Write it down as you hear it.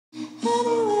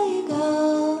Anywhere you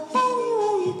go,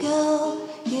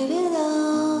 you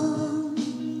belong.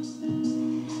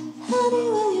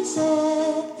 Anywhere you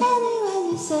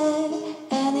say,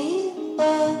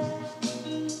 anywhere.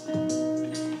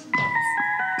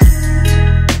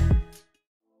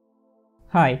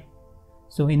 Hi,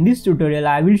 so in this tutorial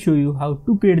I will show you how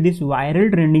to create this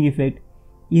viral trending effect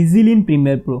easily in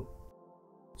Premiere Pro.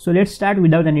 So let's start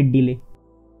without any delay.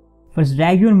 First,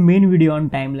 drag your main video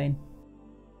on timeline.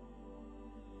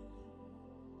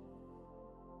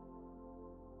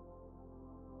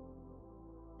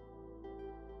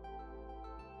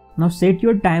 Now set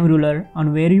your time ruler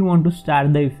on where you want to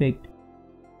start the effect.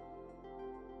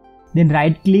 Then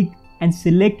right click and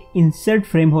select Insert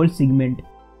Frame Hold Segment.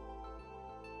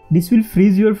 This will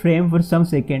freeze your frame for some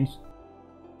seconds.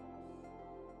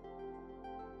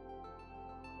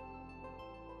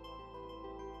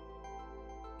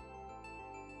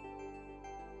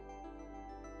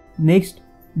 Next,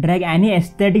 drag any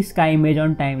aesthetic sky image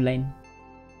on timeline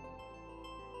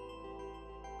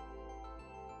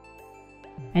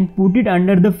and put it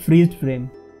under the freezed frame,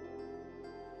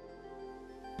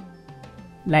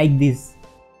 like this.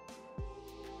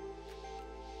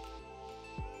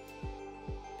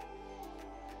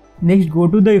 Next, go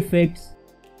to the effects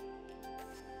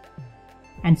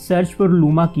and search for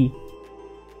Luma key,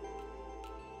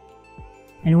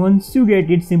 and once you get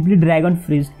it, simply drag on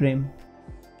freeze frame.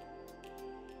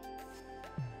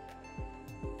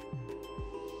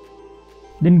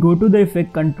 Then go to the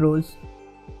effect controls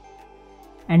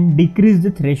and decrease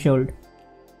the threshold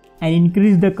and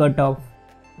increase the cutoff.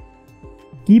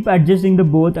 Keep adjusting the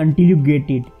both until you get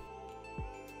it.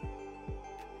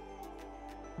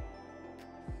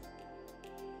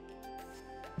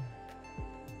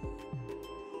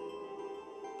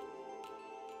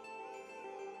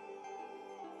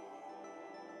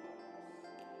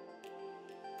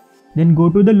 Then go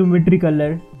to the lumetri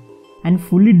color and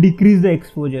fully decrease the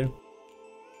exposure.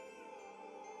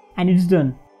 And it's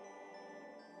done.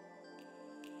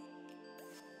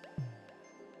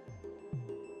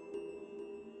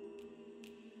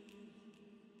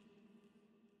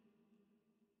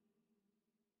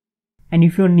 And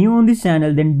if you're new on this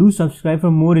channel, then do subscribe for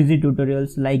more easy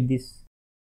tutorials like this.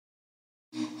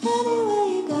 Anywhere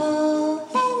you go,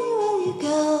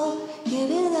 you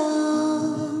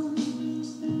belong.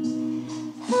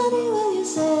 Anywhere you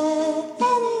say,